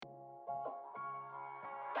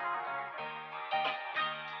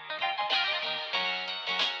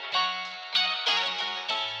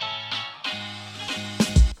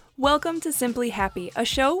Welcome to Simply Happy, a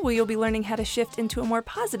show where you'll be learning how to shift into a more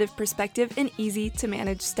positive perspective in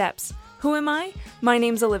easy-to-manage steps. Who am I? My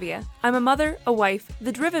name's Olivia. I'm a mother, a wife,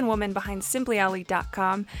 the driven woman behind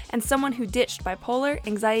SimplyAllie.com, and someone who ditched bipolar,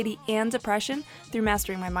 anxiety, and depression through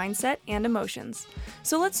mastering my mindset and emotions.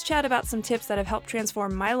 So let's chat about some tips that have helped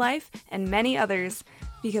transform my life and many others,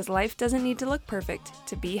 because life doesn't need to look perfect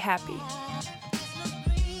to be happy.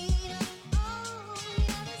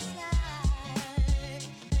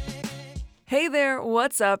 Hey there,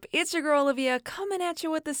 what's up? It's your girl Olivia coming at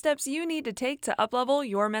you with the steps you need to take to uplevel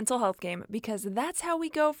your mental health game, because that's how we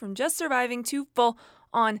go from just surviving to full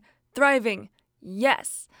on thriving.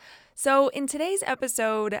 Yes. So in today's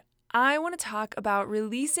episode, I want to talk about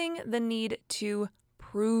releasing the need to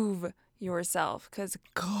prove yourself, because it's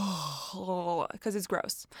gross. Because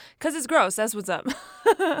it's gross, that's what's up.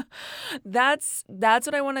 That's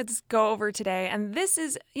what I want to go over today. And this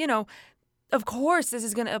is, of course, this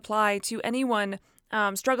is going to apply to anyone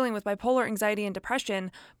struggling with bipolar, anxiety, and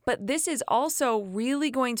depression, but this is also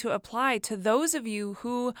really going to apply to those of you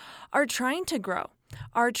who are trying to grow,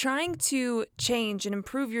 are trying to change and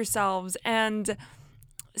improve yourselves and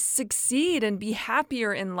succeed and be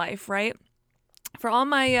happier in life, right? For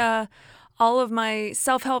all of my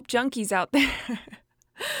self-help junkies out there,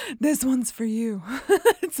 this one's for you.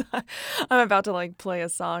 I'm about to play a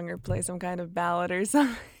song or play some kind of ballad or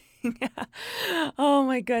something. Oh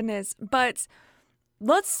my goodness. But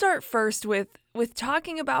let's start first with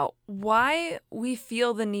talking about why we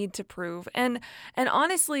feel the need to prove. And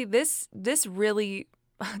honestly, this really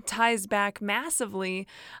ties back massively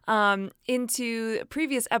into a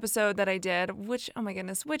previous episode that I did, which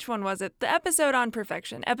one was it? The episode on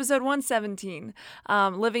perfection, episode 117,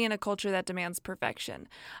 living in a culture that demands perfection.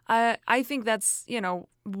 I think that's,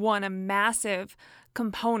 a massive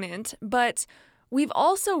component, but we've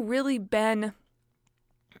also really been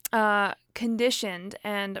conditioned,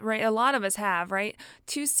 and right, a lot of us have, right,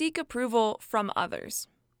 to seek approval from others,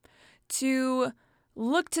 to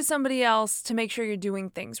look to somebody else to make sure you're doing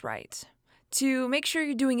things right, to make sure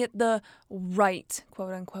you're doing it the right,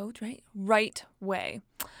 quote unquote, right way.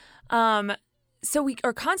 So we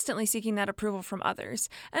are constantly seeking that approval from others.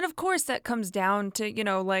 And of course, that comes down to,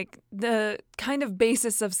 the kind of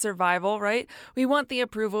basis of survival, right? We want the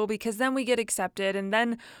approval because then we get accepted, and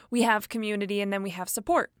then we have community, and then we have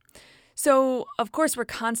support. So, of course, we're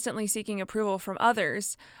constantly seeking approval from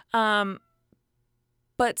others.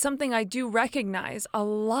 But something I do recognize a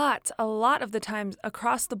lot of the times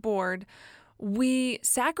across the board, we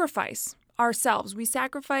sacrifice ourselves. We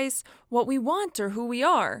sacrifice what we want or who we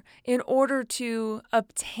are in order to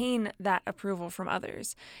obtain that approval from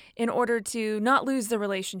others, in order to not lose the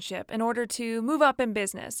relationship, in order to move up in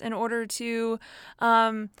business, in order to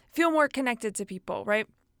feel more connected to people, right?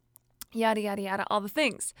 Yada, yada, yada, all the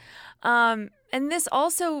things. And this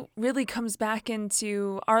also really comes back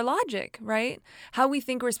into our logic, right? How we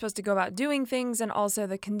think we're supposed to go about doing things, and also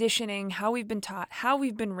the conditioning, how we've been taught, how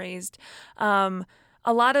we've been raised.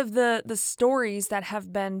 A lot of the stories that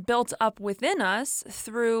have been built up within us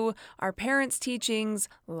through our parents' teachings,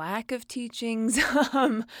 lack of teachings,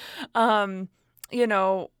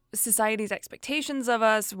 society's expectations of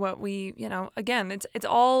us, what we, again, it's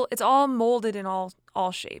all molded and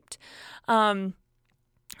all shaped.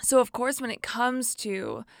 So of course, when it comes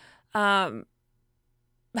to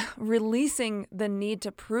releasing the need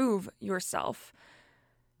to prove yourself,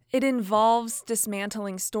 it involves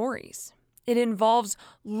dismantling stories. It involves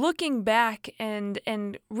looking back and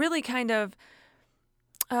really kind of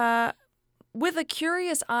with a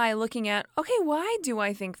curious eye looking at, okay, why do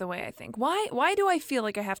I think the way I think? Why do I feel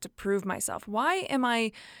like I have to prove myself? Why am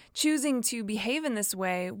I choosing to behave in this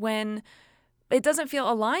way when it doesn't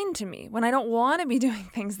feel aligned to me, when I don't want to be doing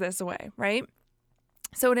things this way, right?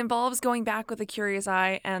 So it involves going back with a curious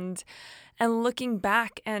eye and looking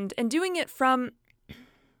back and doing it from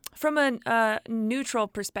a neutral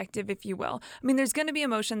perspective, if you will. I mean, there's going to be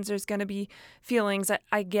emotions, there's going to be feelings.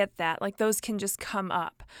 I get that. Those can just come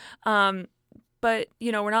up. But,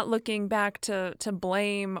 we're not looking back to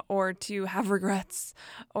blame or to have regrets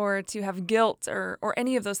or to have guilt or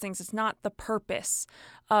any of those things. It's not the purpose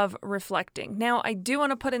of reflecting. Now, I do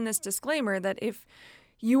want to put in this disclaimer that if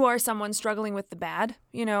you are someone struggling with the bad,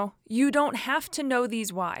 you don't have to know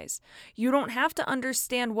these whys. You don't have to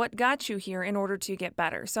understand what got you here in order to get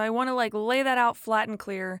better. So I want to lay that out flat and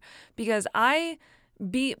clear, because I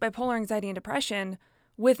beat bipolar anxiety and depression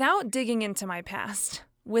without digging into my past,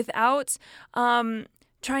 without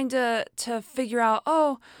trying to figure out,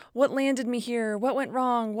 oh, what landed me here? What went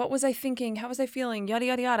wrong? What was I thinking? How was I feeling? Yada,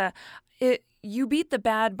 yada, yada. You beat the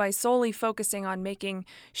bad by solely focusing on making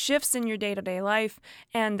shifts in your day-to-day life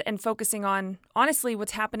and focusing on, honestly,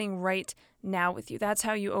 what's happening right now with you. That's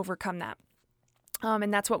how you overcome that.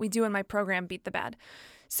 And that's what we do in my program, Beat the Bad.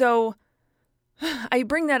 So I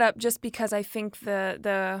bring that up just because I think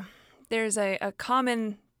there's a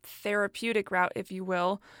common therapeutic route, if you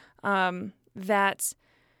will, that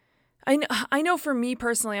I know for me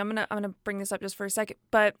personally, I'm gonna bring this up just for a second,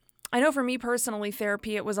 but I know for me personally,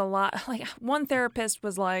 therapy, it was a lot. Like one therapist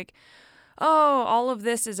was like, oh, all of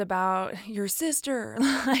this is about your sister.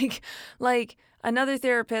 like another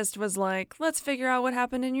therapist was like, let's figure out what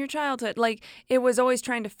happened in your childhood. Like it was always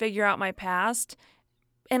trying to figure out my past.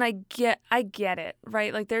 And I get it,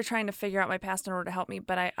 right? Like they're trying to figure out my past in order to help me.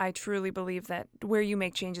 But I truly believe that where you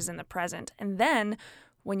make changes in the present, and then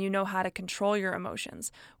when you know how to control your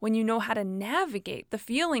emotions, when you know how to navigate the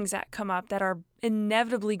feelings that come up that are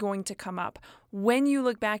inevitably going to come up, when you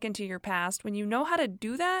look back into your past, when you know how to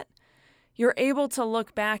do that, you're able to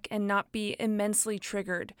look back and not be immensely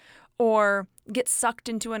triggered or get sucked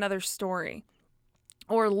into another story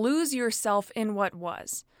or lose yourself in what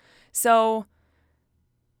was. So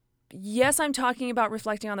yes, I'm talking about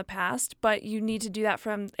reflecting on the past, but you need to do that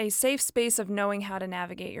from a safe space of knowing how to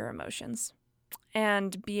navigate your emotions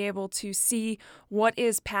and be able to see what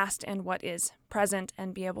is past and what is present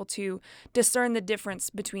and be able to discern the difference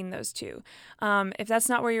between those two. If that's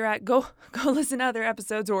not where you're at, go listen to other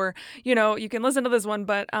episodes, or, you can listen to this one,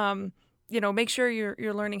 but, make sure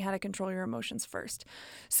you're learning how to control your emotions first.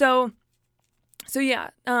 So yeah,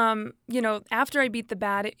 after I beat the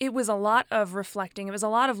bad, it was a lot of reflecting. It was a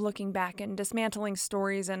lot of looking back and dismantling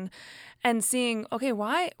stories and seeing, okay,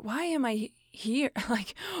 why am I here?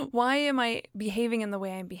 Like, why am I behaving in the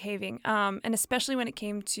way I'm behaving? And especially when it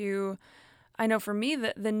came to, I know for me,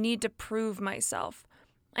 the need to prove myself.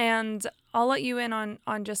 And I'll let you in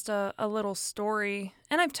on just a little story.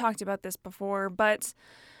 And I've talked about this before, but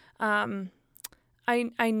I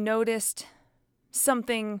noticed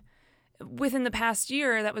something within the past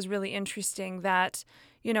year that was really interesting, that,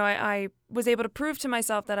 I was able to prove to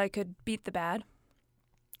myself that I could beat the bad.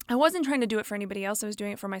 I wasn't trying to do it for anybody else. I was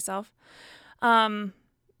doing it for myself.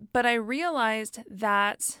 But I realized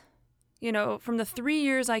that, from the 3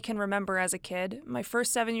 years I can remember as a kid, my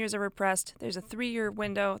first 7 years are repressed. There's a 3-year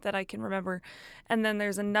window that I can remember. And then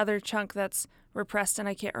there's another chunk that's repressed and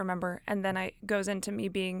I can't remember. And then it goes into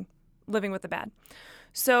me living with the bad.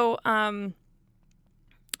 So,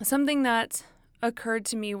 something that occurred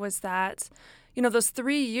to me was that, those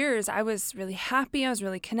 3 years, I was really happy. I was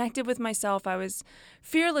really connected with myself. I was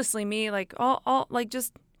fearlessly me, like all like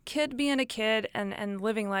just kid being a kid and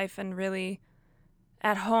living life and really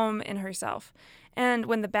at home in herself. And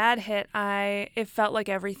when the bad hit, it felt like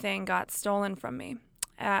everything got stolen from me.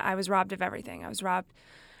 I was robbed of everything.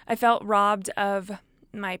 I felt robbed of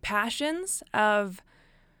my passions, of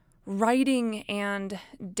writing and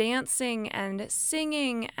dancing and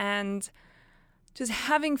singing and just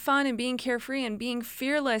having fun and being carefree and being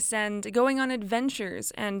fearless and going on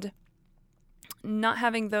adventures and not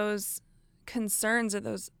having those concerns or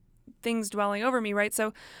those things dwelling over me, right?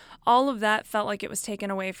 So all of that felt like it was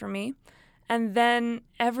taken away from me. And then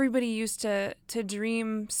everybody used to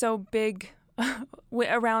dream so big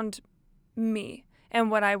around me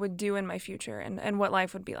and what I would do in my future and what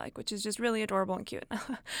life would be like, which is just really adorable and cute.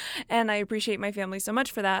 And I appreciate my family so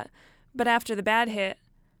much for that. But after the bad hit,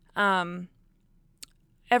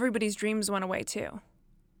 everybody's dreams went away too.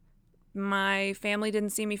 My family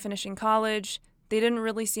didn't see me finishing college. They didn't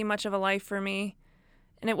really see much of a life for me.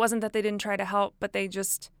 And it wasn't that they didn't try to help, but they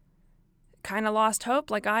just kind of lost hope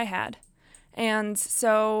like I had. And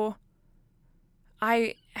so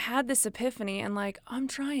I had this epiphany and I'm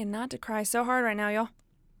trying not to cry so hard right now, y'all.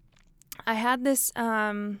 I had this,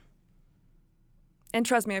 and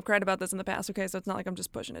trust me, I've cried about this in the past, okay? So it's not like I'm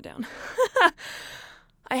just pushing it down.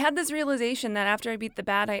 I had this realization that after I beat the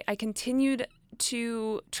bad, I continued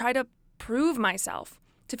to try to prove myself,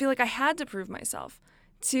 to feel like I had to prove myself,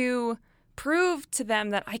 to prove to them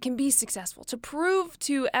that I can be successful, to prove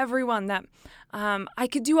to everyone that I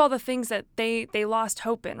could do all the things that they lost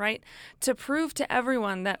hope in, right? To prove to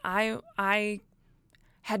everyone that I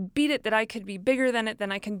had beat it, that I could be bigger than it, that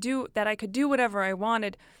I could do whatever I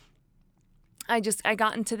wanted. I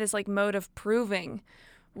got into this mode of proving,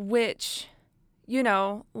 which,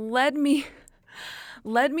 led me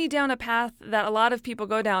led me down a path that a lot of people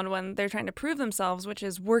go down when they're trying to prove themselves, which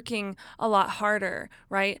is working a lot harder,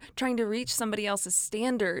 right? Trying to reach somebody else's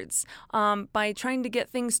standards by trying to get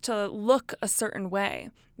things to look a certain way,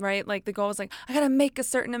 right? Like the goal is like, I got to make a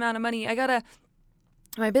certain amount of money.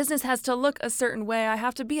 My business has to look a certain way. I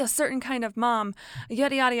have to be a certain kind of mom,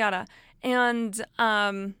 yada, yada, yada. And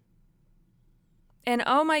oh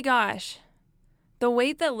my gosh, the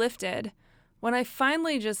weight that lifted when I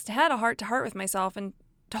finally just had a heart-to-heart with myself and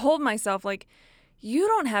told myself, like, you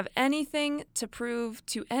don't have anything to prove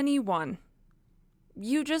to anyone.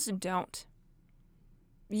 You just don't.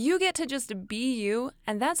 You get to just be you,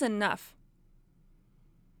 and that's enough.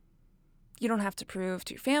 You don't have to prove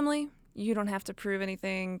to your family. You don't have to prove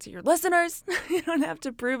anything to your listeners. You don't have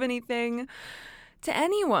to prove anything to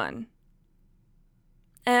anyone.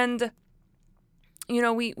 And,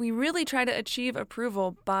 we really try to achieve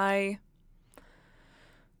approval by,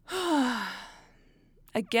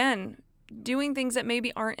 again, doing things that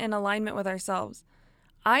maybe aren't in alignment with ourselves.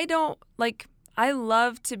 I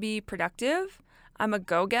love to be productive. I'm a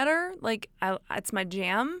go-getter. It's my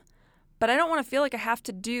jam. But I don't want to feel like I have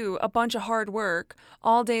to do a bunch of hard work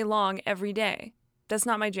all day long every day. That's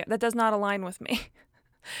not my jam. That does not align with me.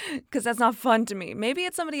 Because that's not fun to me. Maybe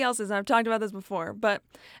it's somebody else's, and I've talked about this before. But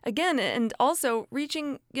again, and also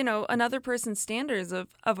reaching, another person's standards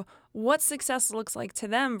of what success looks like to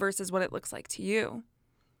them versus what it looks like to you.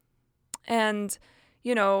 And,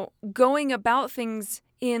 going about things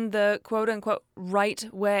in the quote unquote right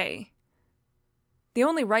way. The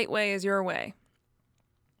only right way is your way.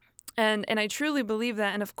 And I truly believe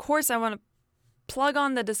that. And of course, I want to plug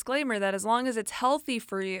on the disclaimer that as long as it's healthy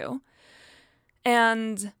for you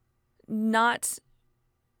and not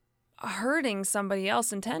hurting somebody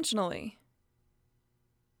else intentionally,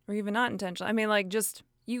 or even not intentionally. I mean, just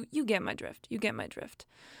you get my drift. You get my drift.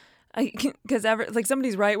 Because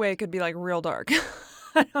somebody's right way could be real dark.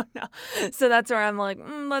 I don't know. So that's where I'm like,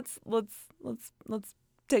 let's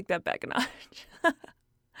take that back a notch.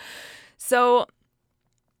 So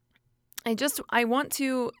I want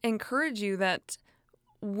to encourage you that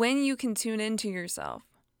when you can tune into yourself,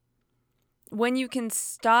 when you can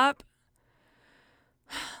stop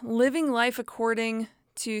living life according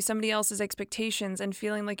to somebody else's expectations and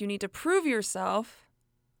feeling like you need to prove yourself,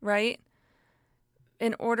 right,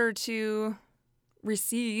 in order to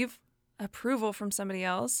receive approval from somebody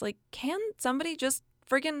else, can somebody just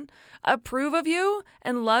freaking approve of you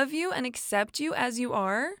and love you and accept you as you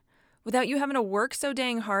are without you having to work so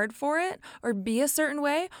dang hard for it or be a certain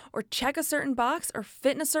way or check a certain box or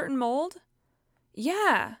fit in a certain mold?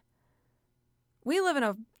 Yeah. We live in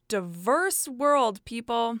a diverse world,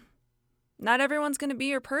 people. Not everyone's going to be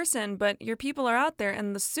your person, but your people are out there.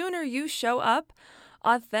 And the sooner you show up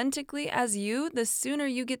authentically as you, the sooner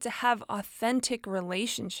you get to have authentic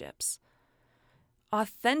relationships. An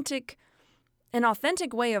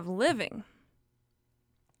authentic way of living.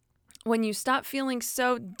 When you stop feeling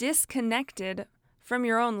so disconnected from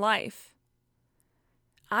your own life.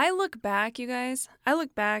 I look back, you guys,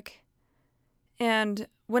 and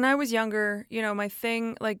when I was younger, my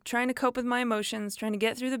thing, trying to cope with my emotions, trying to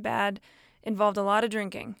get through the bad, involved a lot of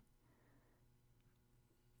drinking.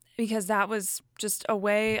 Because that was just a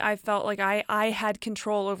way I felt like I had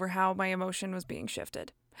control over how my emotion was being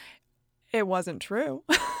shifted. It wasn't true.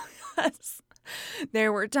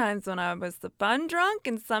 There were times when I was the fun drunk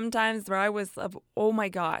and sometimes where I was, oh my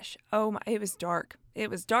gosh, it was dark. It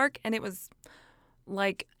was dark and it was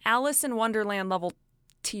like Alice in Wonderland level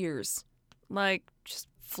tears, just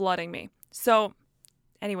flooding me. So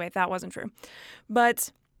anyway, that wasn't true.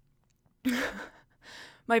 But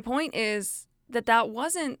my point is that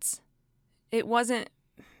it wasn't,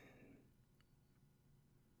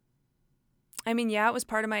 I mean, yeah, it was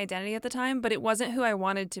part of my identity at the time, but it wasn't who I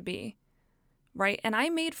wanted to be, right? And I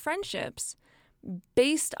made friendships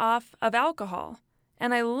based off of alcohol.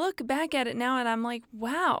 And I look back at it now and I'm like,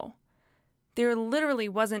 wow, there literally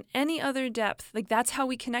wasn't any other depth. That's how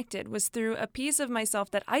we connected, was through a piece of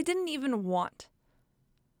myself that I didn't even want.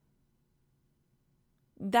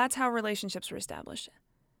 That's how relationships were established.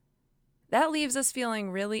 That leaves us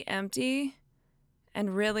feeling really empty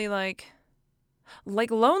and really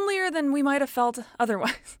lonelier than we might have felt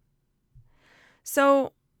otherwise.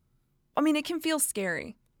 So, I mean, it can feel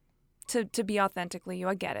scary to be authentically you.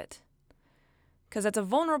 I get it. Because that's a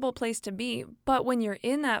vulnerable place to be. But when you're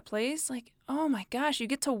in that place, oh my gosh, you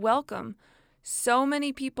get to welcome so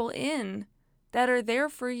many people in that are there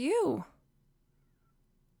for you.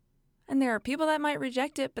 And there are people that might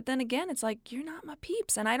reject it, but then again, it's you're not my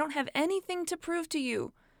peeps, and I don't have anything to prove to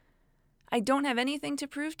you.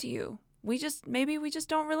 Maybe we just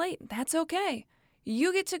don't relate. That's okay.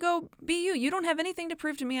 You get to go be you. You don't have anything to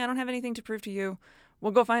prove to me. I don't have anything to prove to you.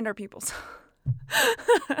 We'll go find our peoples.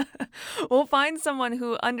 We'll find someone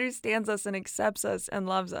who understands us and accepts us and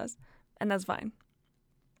loves us. And that's fine.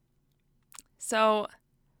 So,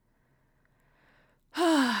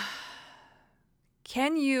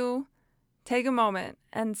 can you take a moment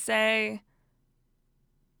and say,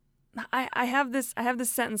 I have this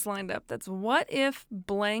sentence lined up that's, what if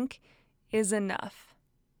blank is enough?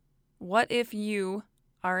 What if you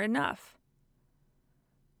are enough?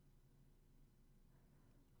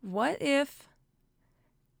 What if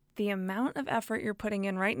the amount of effort you're putting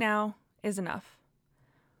in right now is enough?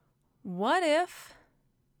 What if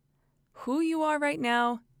who you are right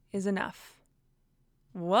now is enough?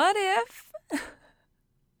 What if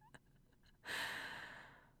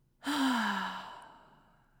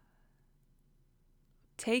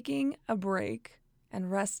taking a break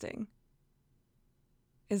and resting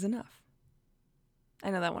is enough? I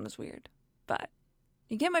know that one is weird, but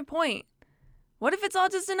you get my point. What if it's all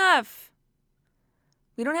just enough?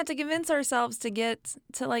 We don't have to convince ourselves to get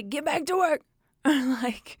back to work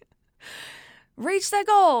or reach that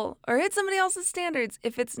goal or hit somebody else's standards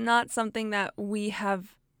if it's not something that we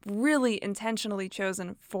have really intentionally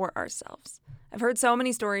chosen for ourselves. I've heard so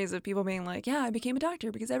many stories of people being like, yeah, I became a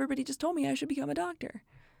doctor because everybody just told me I should become a doctor.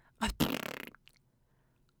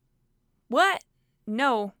 What?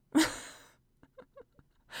 No.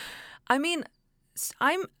 I mean,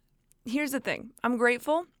 here's the thing. I'm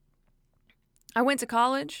grateful. I went to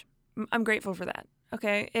college. I'm grateful for that.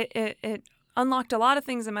 Okay. It unlocked a lot of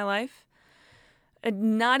things in my life.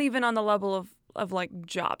 Not even on the level of like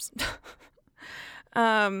jobs.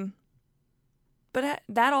 But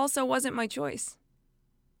that also wasn't my choice.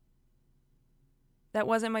 That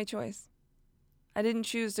wasn't my choice. I didn't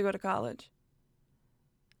choose to go to college.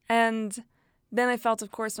 And then I felt,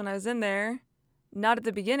 of course, when I was in there, not at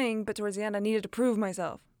the beginning, but towards the end, I needed to prove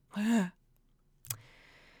myself.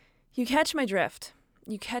 You catch my drift.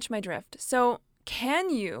 So can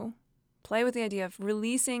you play with the idea of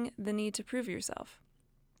releasing the need to prove yourself?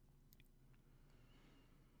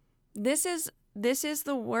 This is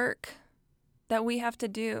the work that we have to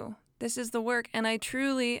do. This is the work. And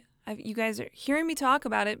you guys are hearing me talk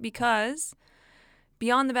about it because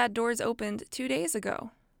Beyond the Bad Doors opened 2 days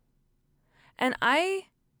ago. And I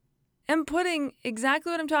am putting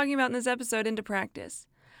exactly what I'm talking about in this episode into practice.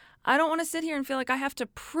 I don't want to sit here and feel like I have to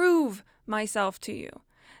prove myself to you,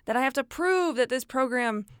 that I have to prove that this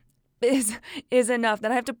program is enough,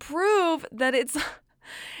 that I have to prove that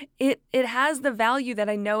it has the value that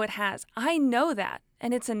I know it has. I know that,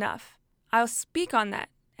 and it's enough. I'll speak on that,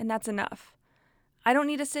 and that's enough. I don't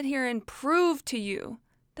need to sit here and prove to you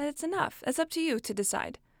that it's enough. That's up to you to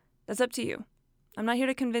decide. That's up to you. I'm not here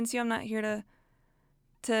to convince you. I'm not here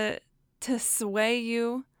to sway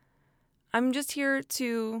you. I'm just here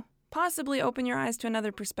to possibly open your eyes to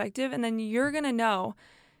another perspective, and then you're going to know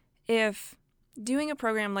if doing a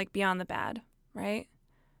program like Beyond the Bad, right,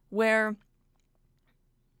 where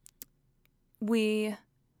we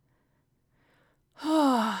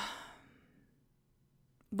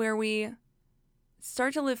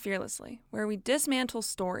start to live fearlessly, where we dismantle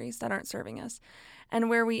stories that aren't serving us, and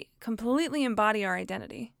where we completely embody our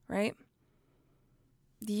identity, right?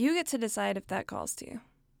 You get to decide if that calls to you,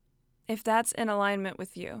 if that's in alignment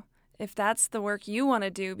with you, if that's the work you want to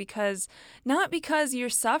do, not because you're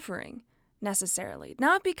suffering necessarily,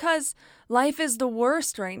 not because life is the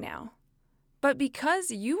worst right now, but because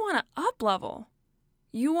you want to up-level.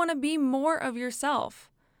 You want to be more of yourself.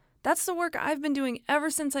 That's the work I've been doing ever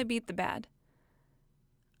since I beat the bad.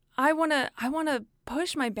 I want to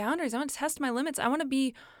push my boundaries. I want to test my limits. I want to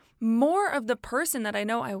be more of the person that I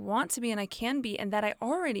know I want to be and I can be and that I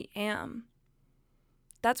already am.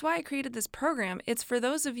 That's why I created this program. It's for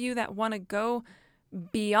those of you that want to go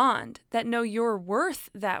beyond, that know you're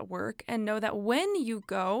worth that work and know that when you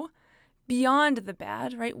go beyond the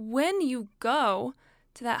bad, right? When you go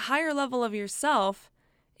to that higher level of yourself,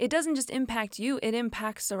 it doesn't just impact you, it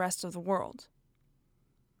impacts the rest of the world.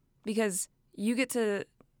 Because you get to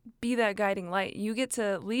be that guiding light. You get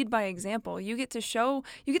to lead by example. You get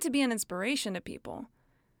to be an inspiration to people.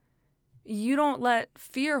 You don't let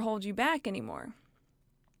fear hold you back anymore.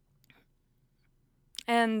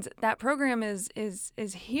 And that program is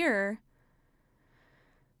here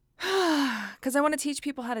because I want to teach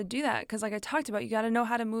people how to do that. Because like I talked about, you got to know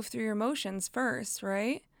how to move through your emotions first,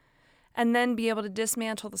 right? And then be able to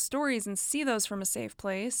dismantle the stories and see those from a safe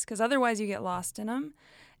place, because otherwise you get lost in them.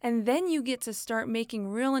 And then you get to start making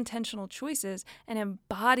real intentional choices and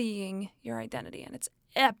embodying your identity. And it's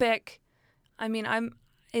epic. I mean,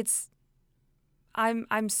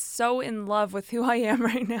 I'm so in love with who I am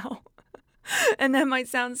right now. And that might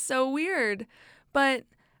sound so weird, but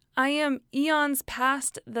I am eons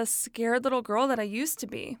past the scared little girl that I used to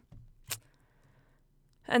be.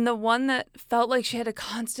 And the one that felt like she had to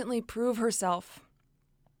constantly prove herself.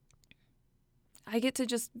 I get to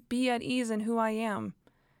just be at ease in who I am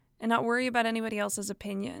and not worry about anybody else's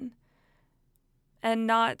opinion and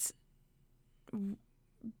not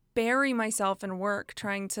bury myself in work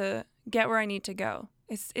trying to get where I need to go.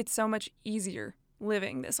 It's so much easier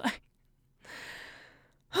living this way.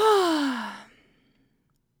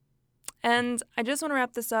 And I just want to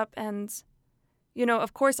wrap this up and,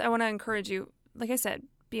 of course I want to encourage you. Like I said,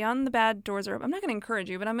 Beyond the Bad doors are open. I'm not going to encourage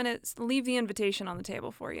you, but I'm going to leave the invitation on the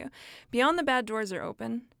table for you. Beyond the Bad doors are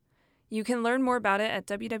open. You can learn more about it at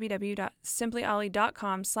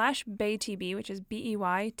www.simplyolly.com/BeyTB, which is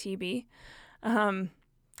BEYTB.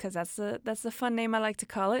 Because that's the fun name I like to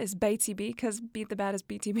call it, is BeyTB, because Beat the Bad is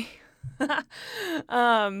BTB.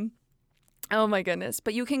 Oh my goodness.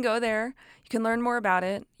 But you can go there. You can learn more about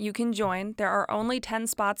it. You can join. There are only 10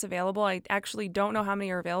 spots available. I actually don't know how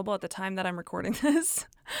many are available at the time that I'm recording this.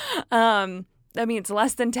 It's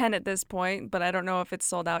less than 10 at this point, but I don't know if it's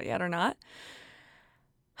sold out yet or not.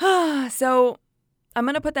 So I'm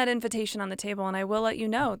going to put that invitation on the table, and I will let you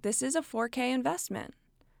know this is a $4K investment.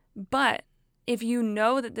 But if you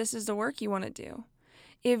know that this is the work you want to do,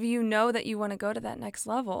 if you know that you want to go to that next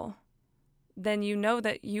level, then you know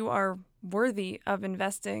that you are worthy of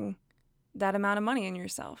investing that amount of money in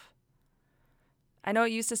yourself. I know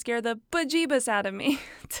it used to scare the bejeebus out of me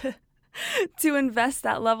to invest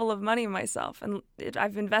that level of money in myself, and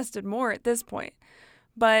I've invested more at this point.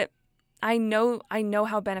 But I know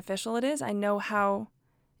how beneficial it is. I know how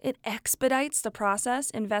it expedites the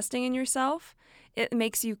process. Investing in yourself, it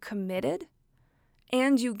makes you committed,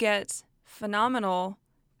 and you get phenomenal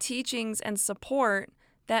teachings and support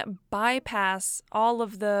that bypass all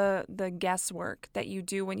of the guesswork that you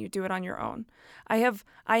do when you do it on your own. I have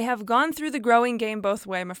gone through the growing game both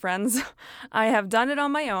way, my friends. I have done it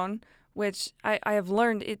on my own, which I have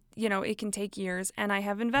learned it can take years, and I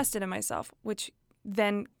have invested in myself, which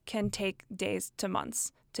then can take days to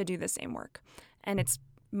months to do the same work. And it's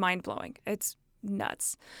mind-blowing. It's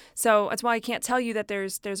nuts. So that's why I can't tell you that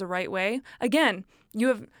there's a right way. Again,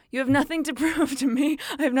 you have nothing to prove to me.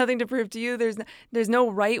 I have nothing to prove to you. There's no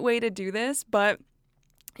right way to do this, but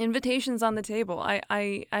invitations on the table.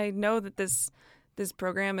 I know that this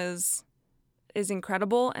program is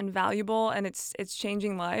incredible and valuable, and it's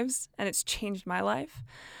changing lives, and it's changed my life.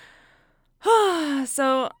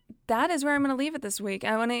 So that is where I'm going to leave it this week.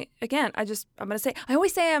 I want to, again, I'm going to say, I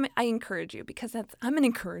always say I encourage you, because I'm an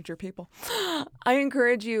encourager, people. I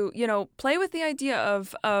encourage you, play with the idea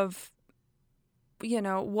of,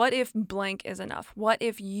 what if blank is enough? What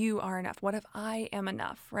if you are enough? What if I am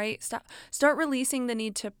enough, right? Start releasing the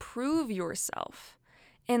need to prove yourself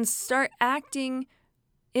and start acting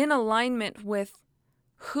in alignment with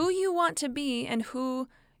who you want to be and who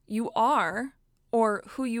you are, or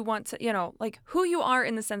who you want to, who you are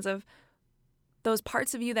in the sense of those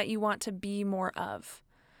parts of you that you want to be more of.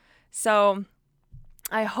 So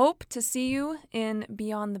I hope to see you in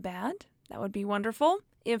Beyond the Bad. That would be wonderful.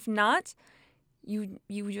 If not, you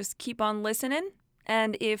just keep on listening.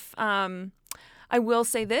 And if, I will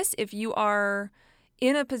say this, if you are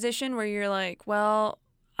in a position where you're like, well,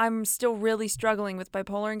 I'm still really struggling with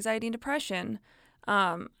bipolar anxiety and depression,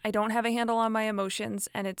 I don't have a handle on my emotions,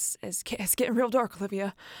 and it's getting real dark,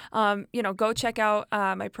 Olivia. Go check out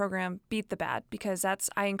my program, Beat the Bad, because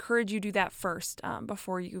I encourage you to do that first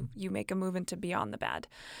before you make a move into Beyond the Bad.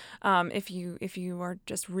 If you are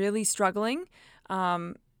just really struggling,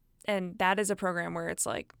 and that is a program where it's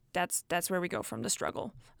like that's where we go from the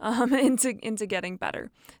struggle into getting better.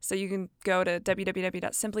 So you can go to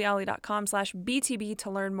www.simplyolly.com/BTB to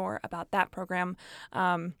learn more about that program.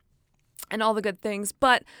 And all the good things.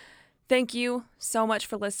 But thank you so much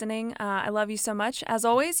for listening. I love you so much. As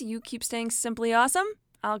always, you keep staying simply awesome.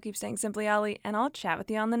 I'll keep staying simply Ollie, and I'll chat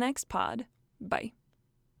with you on the next pod. Bye.